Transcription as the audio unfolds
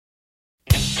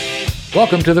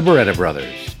Welcome to the Barretta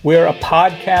Brothers. We're a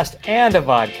podcast and a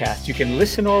vodcast. You can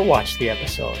listen or watch the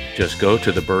episode. Just go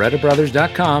to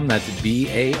thebarrettabrothers.com. That's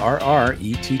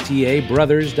BARRETTA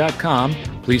brothers.com.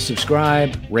 Please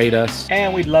subscribe, rate us.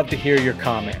 And we'd love to hear your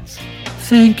comments.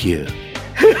 Thank you.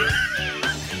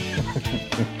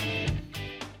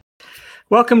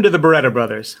 Welcome to the Barretta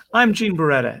Brothers. I'm Gene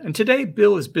Barretta, and today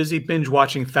Bill is busy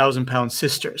binge-watching 1,000-Pound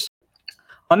Sisters.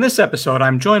 On this episode,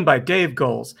 I'm joined by Dave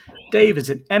Goelz. Dave is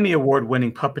an Emmy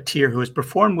Award-winning puppeteer who has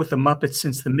performed with the Muppets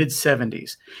since the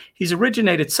mid-'70s. He's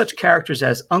originated such characters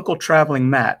as Uncle Traveling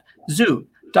Matt, Zoot,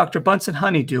 Dr. Bunsen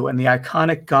Honeydew, and the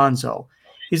iconic Gonzo.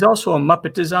 He's also a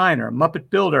Muppet designer, Muppet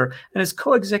builder, and is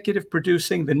co-executive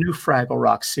producing the new Fraggle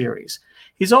Rock series.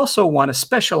 He's also won a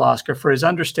special Oscar for his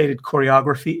understated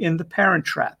choreography in The Parent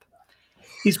Trap.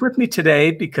 He's with me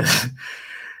today because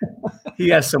he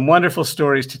has some wonderful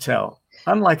stories to tell.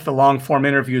 Unlike the long-form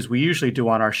interviews we usually do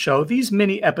on our show, these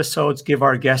mini episodes give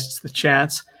our guests the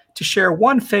chance to share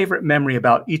one favorite memory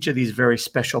about each of these very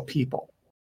special people.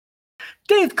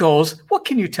 Dave Goelz, what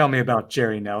can you tell me about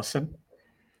Jerry Nelson?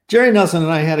 Jerry Nelson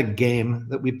and I had a game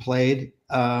that we played.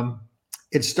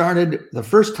 It started the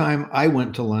first time I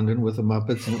went to London with the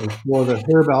Muppets, and it was for the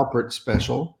Herb Alpert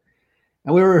special.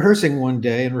 And we were rehearsing one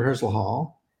day in rehearsal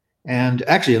hall, and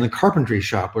actually in the carpentry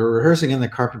shop. We were rehearsing in the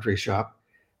carpentry shop.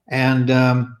 And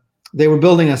they were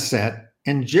building a set,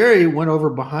 and Jerry went over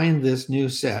behind this new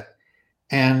set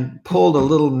and pulled a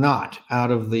little knot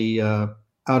out of the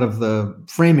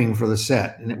framing for the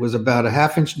set, and it was about a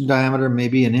half-inch in diameter,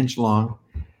 maybe an inch long.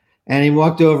 And he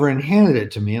walked over and handed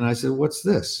it to me, and I said, "What's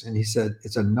this?" And he said,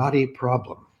 "It's a knotty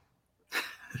problem."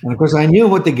 And of course, I knew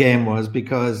what the game was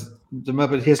because the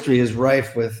Muppet history is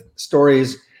rife with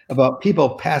stories about people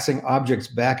passing objects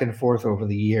back and forth over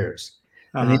the years.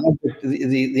 And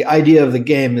the idea of the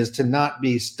game is to not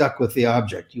be stuck with the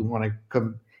object. You want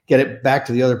to get it back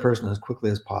to the other person as quickly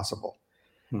as possible.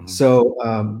 Mm-hmm. So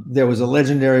there was a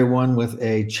legendary one with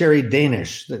a cherry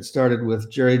Danish that started with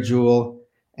Jerry Jewell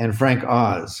and Frank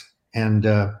Oz. And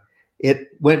it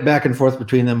went back and forth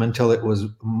between them until it was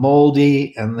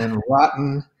moldy and then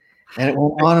rotten. And it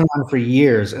went on and on for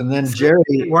years. And then Jerry...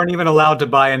 You weren't even allowed to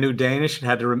buy a new Danish. It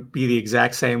had to be the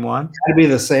exact same one? It had to be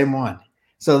the same one.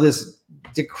 So this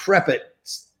decrepit,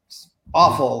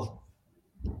 awful,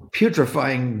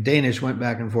 putrefying Danish went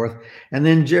back and forth. And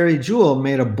then Jerry Jewell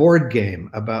made a board game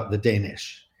about the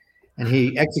Danish. And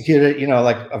he executed it,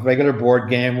 like a regular board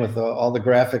game with all the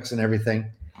graphics and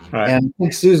everything. Right. And I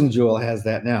think Susan Jewell has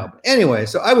that now. But anyway,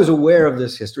 so I was aware of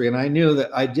this history, and I knew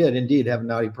that I did indeed have a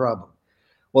knotty problem.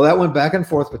 Well, that went back and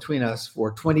forth between us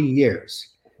for 20 years.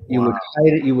 Wow.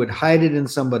 You would hide it in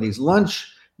somebody's lunch.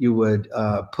 You would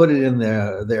put it in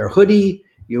their hoodie.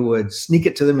 You would sneak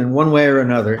it to them in one way or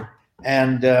another.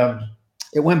 And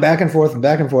it went back and forth and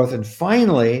back and forth. And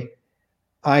finally,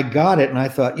 I got it. And I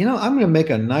thought, I'm going to make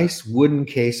a nice wooden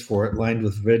case for it lined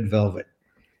with red velvet.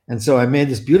 And so I made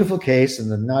this beautiful case,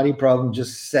 and the knotty problem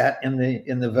just sat in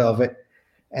the velvet.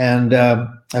 And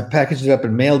I packaged it up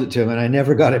and mailed it to him, and I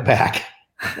never got it back.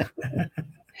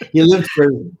 He lived for,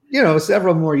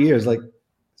 several more years, like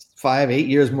 5-8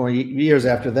 years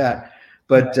after that,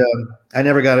 but I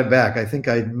never got it back. I think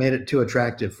I made it too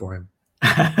attractive for him.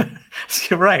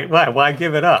 Right? Why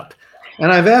give it up?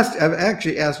 And I've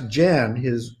actually asked Jan,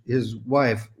 his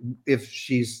wife, if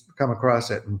she's come across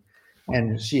it,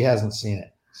 and she hasn't seen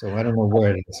it. So I don't know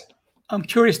where it is. I'm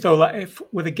curious though, if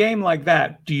with a game like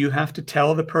that, do you have to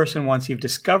tell the person once you've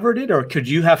discovered it, or could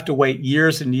you have to wait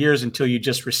years and years until you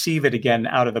just receive it again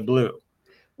out of the blue?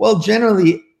 Well,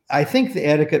 generally, I think the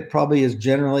etiquette probably is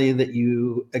generally that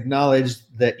you acknowledge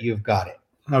that you've got it.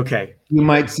 Okay. You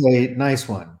might say, "Nice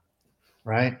one,"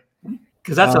 right?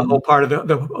 Because that's a whole part of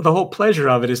the whole pleasure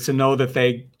of it is to know that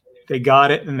they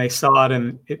got it and they saw it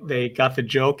and they got the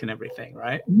joke and everything,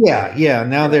 right? Yeah.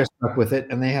 Now they're stuck with it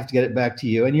and they have to get it back to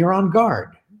you, and you're on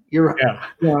guard. You're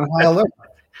on high alert.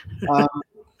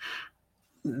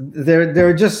 There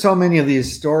are just so many of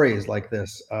these stories like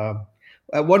this.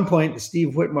 At one point,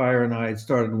 Steve Whitmire and I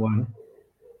started one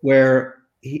where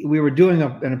we were doing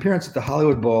an appearance at the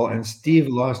Hollywood Bowl, and Steve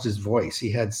lost his voice.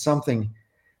 He had something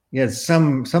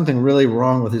really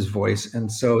wrong with his voice,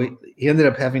 and so he ended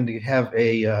up having to have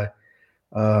a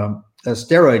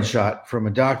steroid shot from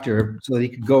a doctor so that he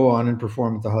could go on and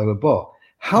perform at the Hollywood Bowl.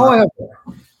 However,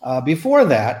 before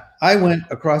that, I went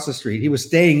across the street. He was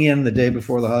staying in the day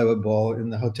before the Hollywood Bowl in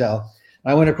the hotel.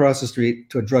 I went across the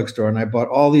street to a drugstore, and I bought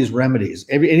all these remedies,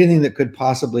 anything that could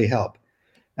possibly help.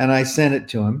 And I sent it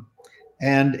to him,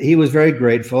 and he was very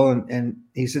grateful. And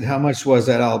he said, "How much was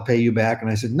that? I'll pay you back."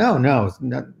 And I said, No,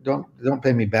 don't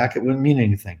pay me back. It wouldn't mean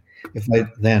anything if I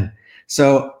then.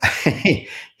 So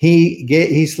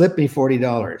he slipped me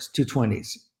 $40, two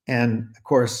 20s. And of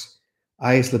course,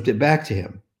 I slipped it back to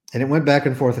him. And it went back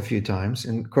and forth a few times.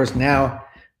 And of course, now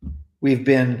we've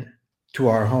been to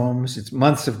our homes. It's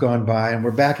months have gone by, and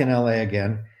we're back in LA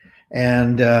again.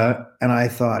 And I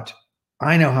thought,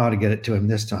 I know how to get it to him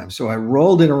this time. So I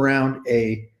rolled it around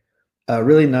a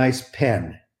really nice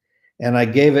pen, and I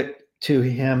gave it to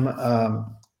him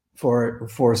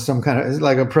for some kind of,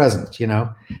 like a present, you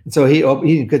know. And so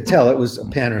he could tell it was a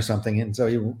pen or something. And so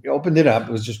he opened it up.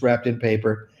 It was just wrapped in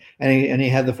paper, and he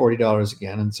had the $40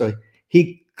 again. And so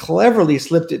he cleverly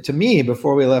slipped it to me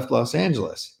before we left Los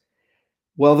Angeles.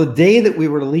 Well, the day that we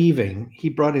were leaving, he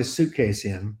brought his suitcase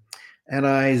in, and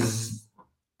I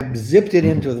zipped it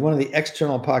into one of the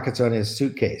external pockets on his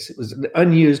suitcase. It was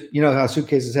unused. You know how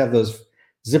suitcases have those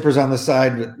zippers on the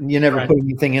side, but you never put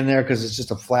anything in there because it's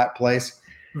just a flat place.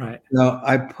 Right. So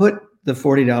I put the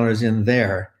 $40 in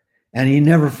there, and he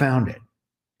never found it.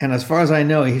 And as far as I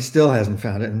know, he still hasn't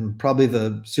found it, and probably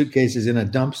the suitcase is in a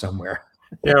dump somewhere.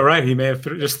 Yeah, right. He may have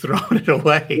just thrown it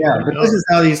away. Yeah, but this is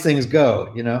how these things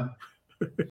go, you know.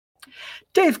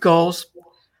 Dave Goelz,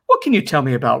 what can you tell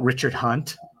me about Richard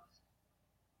Hunt?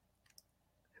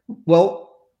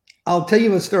 Well, I'll tell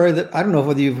you a story that I don't know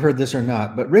whether you've heard this or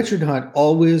not, but Richard Hunt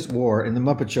always wore, in the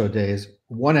Muppet Show days,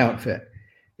 one outfit.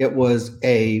 It was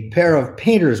a pair of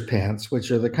painter's pants,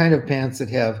 which are the kind of pants that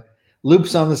have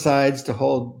loops on the sides to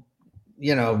hold,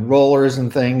 you know, rollers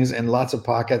and things, and lots of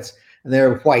pockets, and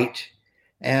they're white.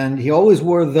 And he always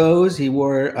wore those. He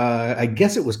wore, I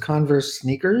guess it was Converse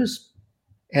sneakers.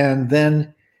 And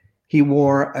then he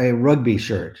wore a rugby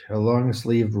shirt, a long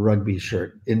sleeve rugby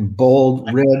shirt in bold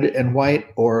red and white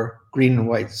or green and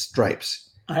white stripes.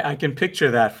 I can picture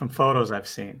that from photos I've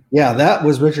seen. Yeah, that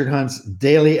was Richard Hunt's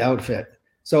daily outfit.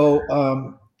 So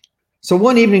so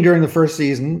one evening during the first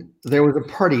season, there was a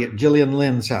party at Gillian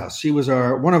Lynn's house. She was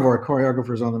one of our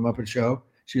choreographers on The Muppet Show.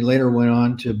 She later went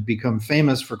on to become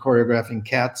famous for choreographing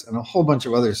Cats and a whole bunch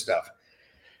of other stuff.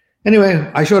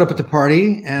 Anyway, I showed up at the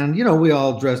party, and, you know, we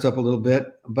all dressed up a little bit,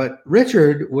 but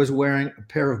Richard was wearing a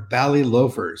pair of bally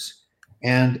loafers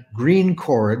and green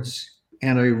cords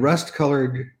and a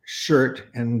rust-colored shirt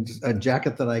and a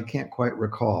jacket that I can't quite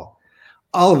recall.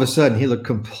 All of a sudden, he looked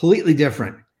completely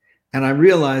different. And I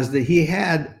realized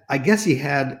that I guess he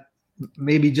had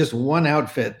maybe just one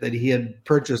outfit that he had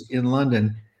purchased in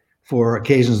London for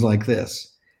occasions like this.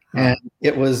 And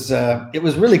it was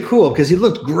really cool because he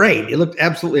looked great. He looked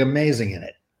absolutely amazing in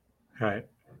it. Right.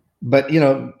 But, you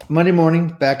know, Monday morning,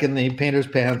 back in the painter's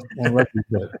pants and rugby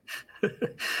shirt.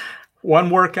 One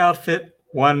work outfit,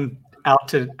 one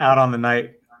out on the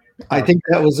night. I think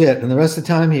that was it. And the rest of the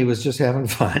time, he was just having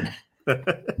fun.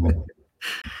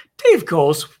 Dave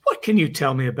Goelz, what can you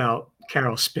tell me about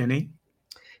Caroll Spinney?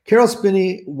 Caroll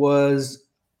Spinney was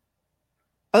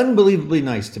unbelievably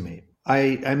nice to me.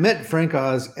 I met Frank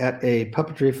Oz at a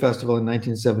puppetry festival in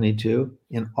 1972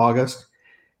 in August.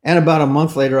 And about a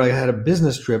month later, I had a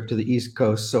business trip to the East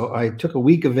Coast. So I took a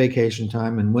week of vacation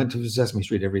time and went to Sesame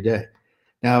Street every day.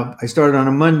 Now, I started on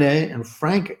a Monday, and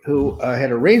Frank, who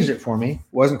had arranged it for me,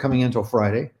 wasn't coming in until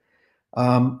Friday.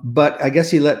 But I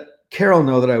guess he let Caroll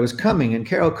know that I was coming, and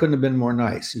Caroll couldn't have been more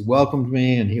nice. He welcomed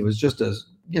me, and he was just a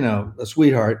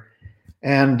sweetheart.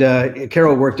 And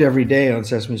Caroll worked every day on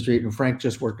Sesame Street, and Frank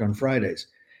just worked on Fridays.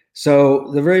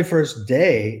 So the very first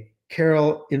day,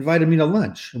 Caroll invited me to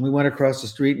lunch, and we went across the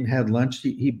street and had lunch.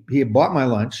 He bought my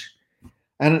lunch,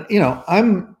 and, you know,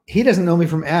 he doesn't know me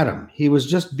from Adam. He was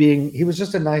just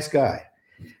a nice guy.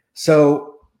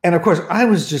 So, and of course, I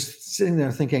was just sitting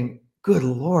there thinking, good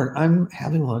Lord, I'm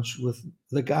having lunch with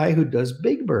the guy who does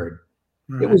Big Bird.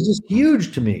 Right. It was just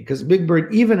huge to me because Big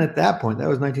Bird, even at that point, that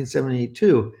was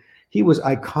 1972. He was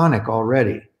iconic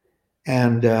already.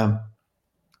 And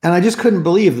I just couldn't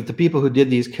believe that the people who did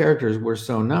these characters were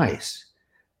so nice.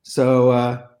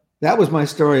 So that was my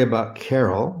story about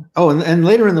Caroll. Oh, and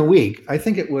later in the week, I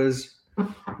think it was,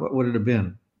 what would it have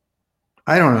been?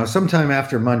 I don't know, sometime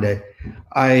after Monday,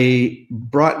 I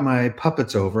brought my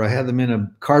puppets over. I had them in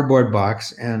a cardboard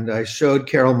box, and I showed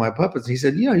Caroll my puppets. He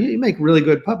said, you know, you make really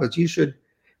good puppets. You should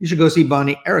go see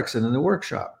Bonnie Erickson in the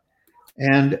workshop.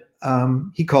 And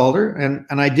he called her, and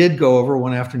I did go over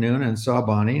one afternoon and saw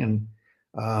Bonnie. And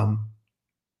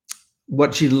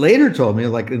what she later told me,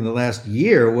 like in the last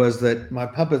year, was that my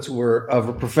puppets were of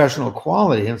a professional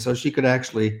quality, and so she could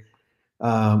actually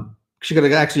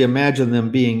imagine them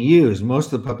being used.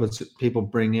 Most of the puppets that people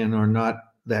bring in are not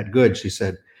that good, she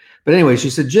said. But anyway, she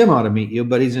said, Jim ought to meet you,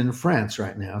 but he's in France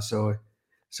right now, so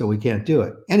we can't do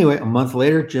it. Anyway, a month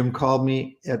later, Jim called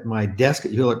me at my desk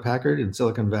at Hewlett-Packard in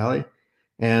Silicon Valley,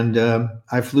 And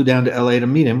I flew down to LA to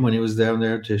meet him when he was down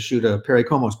there to shoot a Perry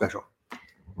Como special.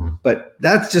 But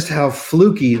that's just how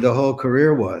fluky the whole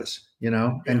career was, you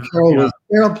know. And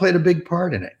Caroll played a big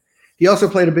part in it. He also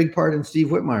played a big part in Steve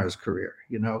Whitmire's career.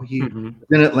 You know, he was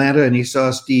in Atlanta and he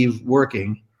saw Steve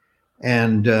working,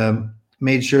 and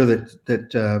made sure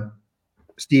that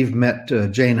Steve met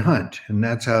Jane Hunt, and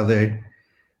that's how they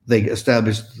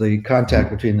established the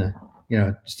contact between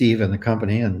Steve and the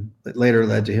company, and it later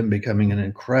led to him becoming an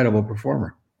incredible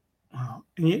performer. Wow.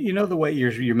 And you know, the way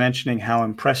you're mentioning how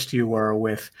impressed you were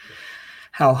with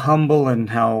how humble and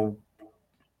how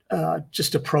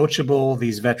just approachable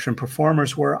these veteran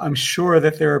performers were. I'm sure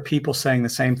that there are people saying the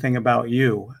same thing about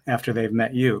you after they've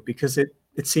met you, because it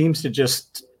seems to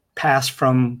just pass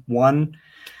from one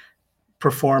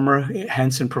performer,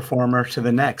 Henson performer, to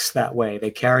the next that way.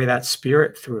 They carry that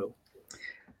spirit through.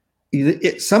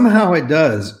 Somehow it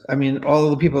does. I mean, all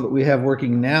of the people that we have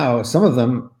working now, some of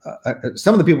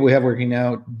the people we have working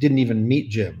now didn't even meet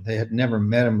Jim. They had never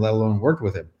met him, let alone worked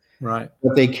with him. Right.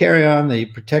 But they carry on the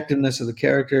protectiveness of the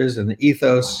characters and the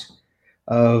ethos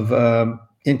of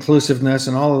inclusiveness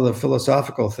and all of the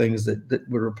philosophical things that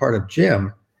were a part of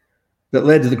Jim that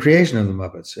led to the creation of the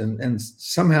Muppets. And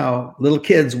somehow little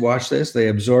kids watch this, they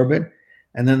absorb it,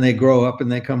 and then they grow up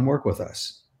and they come work with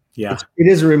us. Yeah, it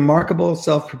is a remarkable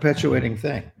self-perpetuating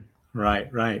thing.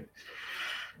 Right.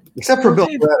 Except for Bill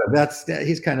Barretta,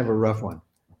 he's kind of a rough one.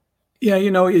 Yeah,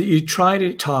 you know, you try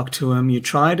to talk to him, you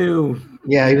try to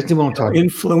he won't talk.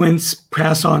 Influence,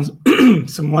 pass on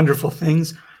some wonderful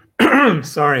things.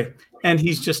 Sorry, and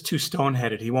he's just too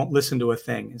stone-headed. He won't listen to a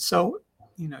thing. And so,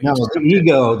 you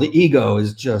know, the ego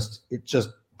is just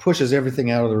pushes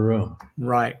everything out of the room.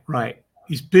 Right.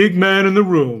 He's big man in the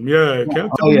room. Yeah.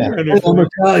 Can't tell me anything.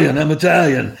 I'm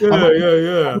Italian.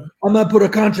 Yeah. I might put a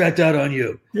contract out on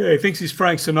you. Yeah, he thinks he's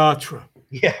Frank Sinatra.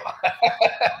 Yeah.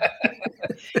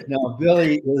 No,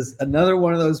 Billy is another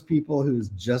one of those people who's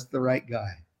just the right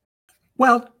guy.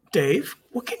 Well, Dave,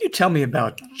 what can you tell me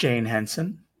about Jane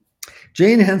Henson?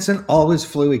 Jane Henson always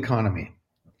flew economy.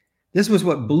 This was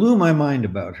what blew my mind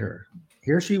about her.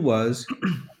 Here she was,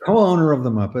 co-owner of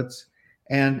the Muppets,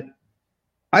 and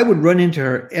I would run into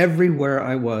her everywhere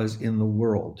I was in the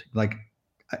world. Like,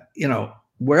 you know,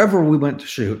 wherever we went to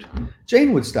shoot,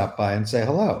 Jane would stop by and say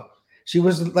hello. She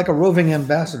was like a roving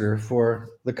ambassador for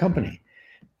the company.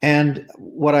 And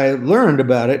what I learned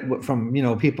about it from, you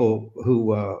know, people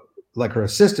who, like her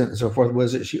assistant and so forth,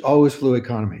 was that she always flew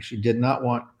economy. She did not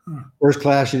want first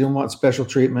class. She didn't want special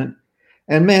treatment.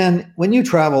 And man, when you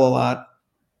travel a lot,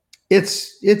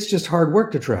 it's just hard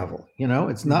work to travel. You know,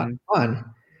 it's not fun.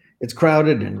 It's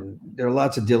crowded and there are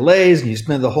lots of delays, and you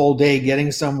spend the whole day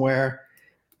getting somewhere,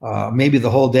 maybe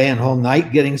the whole day and whole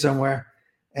night getting somewhere.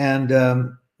 And,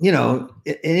 you know,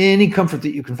 any comfort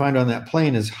that you can find on that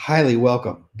plane is highly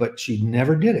welcome, but she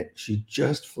never did it. She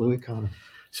just flew economy.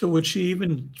 So would she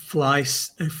even fly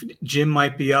if Jim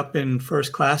might be up in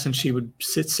first class and she would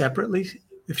sit separately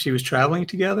if she was traveling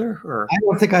together? Or I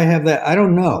don't think I have that. I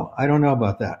don't know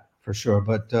about that for sure.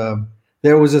 But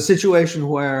there was a situation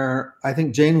where I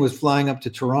think Jane was flying up to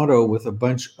Toronto with a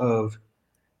bunch of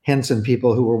Henson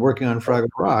people who were working on Fraggle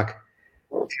Rock.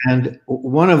 And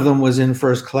one of them was in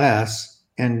first class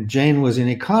and Jane was in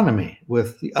economy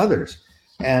with the others.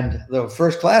 And the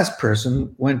first class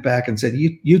person went back and said,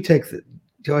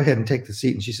 go ahead and take the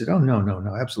seat. And she said, oh,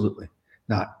 no, absolutely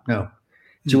not. No,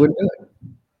 she wouldn't do it.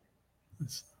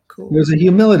 That's cool. There's a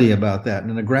humility about that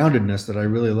and a groundedness that I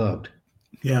really loved.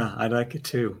 Yeah, I like it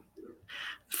too.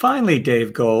 Finally,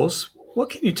 Dave Goelz, what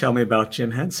can you tell me about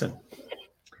Jim Henson?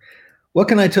 What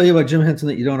can I tell you about Jim Henson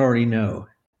that you don't already know?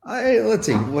 Let's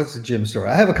see, what's the Jim story?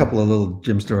 I have a couple of little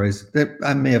Jim stories that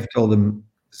I may have told them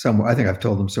somewhere. I think I've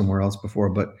told them somewhere else before,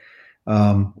 but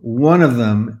one of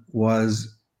them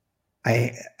was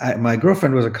my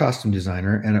girlfriend was a costume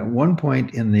designer, and at one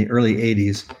point in the early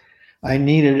 80s, I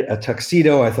needed a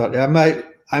tuxedo. I thought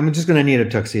I'm just going to need a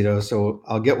tuxedo, so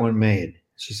I'll get one made.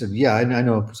 She said, yeah, I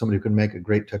know somebody who can make a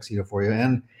great tuxedo for you.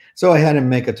 And so I had him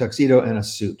make a tuxedo and a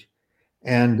suit.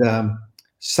 And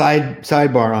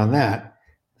sidebar on that,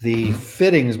 the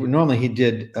fittings, normally he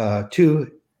did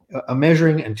a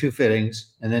measuring and 2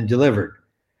 fittings and then delivered.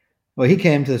 Well, he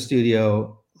came to the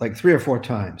studio like 3 or 4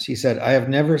 times. He said, I have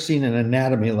never seen an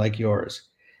anatomy like yours,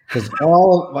 because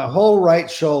my whole right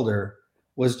shoulder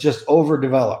was just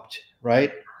overdeveloped,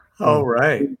 right? Oh,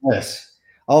 right. Yes.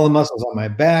 All the muscles on my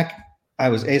back. I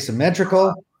was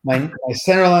asymmetrical. My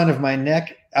center line of my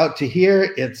neck out to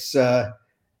here, it's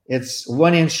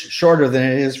 1 inch shorter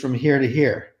than it is from here to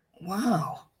here.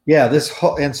 Wow. Yeah,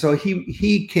 and so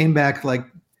he came back like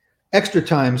extra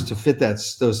times to fit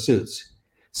those suits.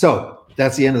 So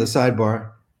that's the end of the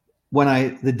sidebar.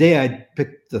 The day I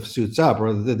picked the suits up,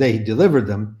 or the day he delivered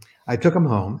them, I took them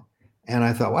home, and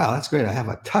I thought, wow, that's great. I have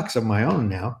a tux of my own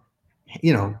now,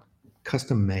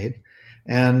 custom made.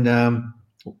 And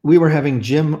we were having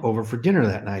Jim over for dinner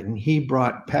that night, and he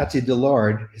brought Patsy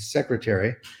Dillard, his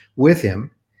secretary, with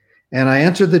him. And I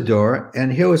answered the door,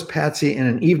 and here was Patsy in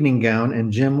an evening gown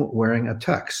and Jim wearing a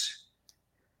tux.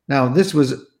 Now, this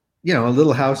was, a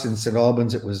little house in St.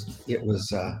 Albans. It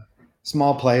was a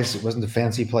small place. It wasn't a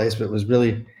fancy place, but it was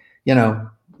really,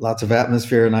 lots of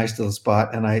atmosphere, a nice little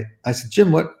spot. And I said,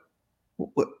 Jim, what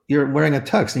you're wearing a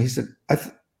tux? And he said,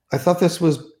 I thought this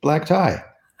was black tie.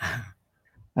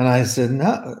 And I said,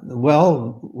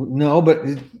 no, but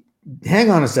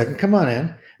hang on a second. Come on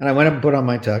in. And I went up and put on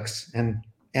my tux, and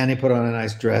Annie put on a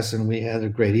nice dress, and we had a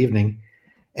great evening.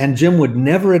 And Jim would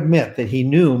never admit that he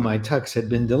knew my tux had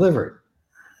been delivered.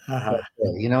 Uh-huh.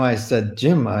 But, I said,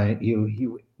 Jim,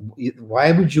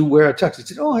 why would you wear a tux? He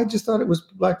said, oh, I just thought it was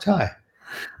black tie.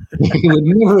 He would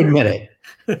never admit it,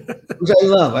 which I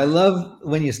love. I love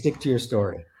when you stick to your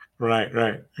story.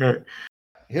 Right.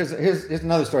 Here's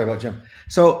another story about Jim.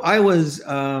 So I was,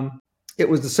 it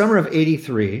was the summer of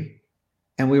 '83,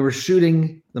 and we were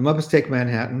shooting The Muppets Take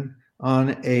Manhattan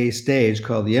on a stage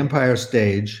called the Empire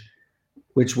Stage,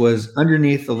 which was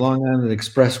underneath the Long Island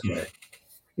Expressway.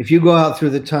 If you go out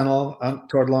through the tunnel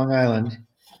toward Long Island,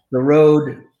 the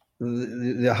road,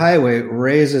 the highway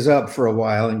raises up for a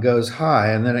while and goes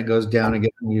high, and then it goes down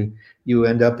again, and you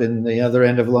end up in the other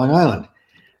end of Long Island.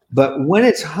 But when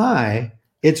it's high,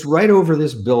 it's right over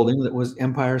this building that was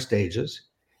Empire Stages,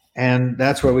 and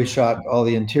that's where we shot all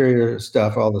the interior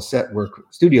stuff, all the set work,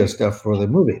 studio stuff for the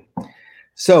movie.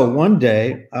 So one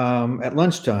day at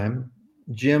lunchtime,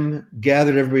 Jim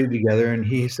gathered everybody together, and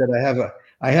he said,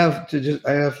 I have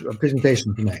a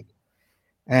presentation to make.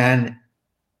 And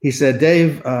he said,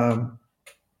 Dave,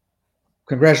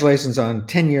 congratulations on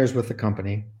 10 years with the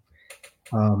company.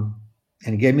 And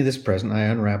he gave me this present. I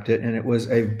unwrapped it, and it was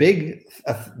a big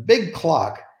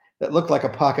clock that looked like a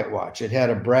pocket watch. It had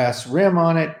a brass rim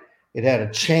on it. It had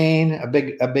a chain, a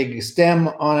big stem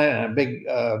on it, and a big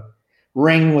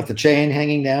ring with the chain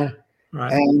hanging down.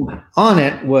 Right. And on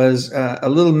it was a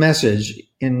little message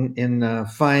in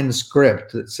fine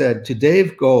script that said, to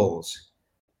Dave Goelz,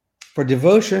 for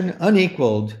devotion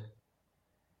unequaled,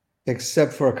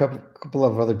 except for a couple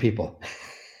of other people.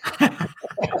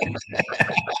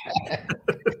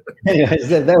 Anyways,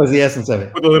 that was the essence of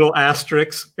it. With a little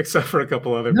asterisk, except for a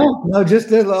couple other people. No,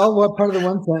 just all part of the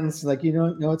one sentence, like you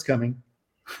don't know it's coming.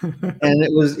 And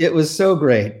it was so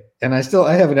great. And I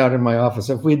have it out in my office.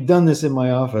 If we'd done this in my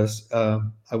office,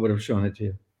 I would have shown it to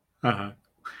you. Uh-huh.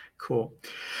 Cool.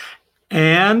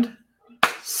 And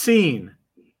scene.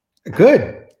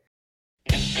 Good.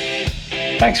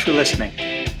 Thanks for listening.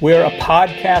 We're a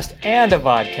podcast and a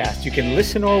vodcast. You can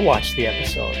listen or watch the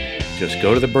episode. Just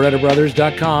go to the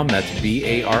BarrettaBrothers.com. That's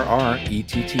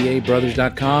BARRETTA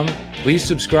Brothers.com. Please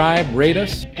subscribe, rate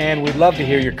us. And we'd love to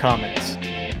hear your comments.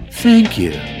 Thank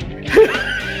you.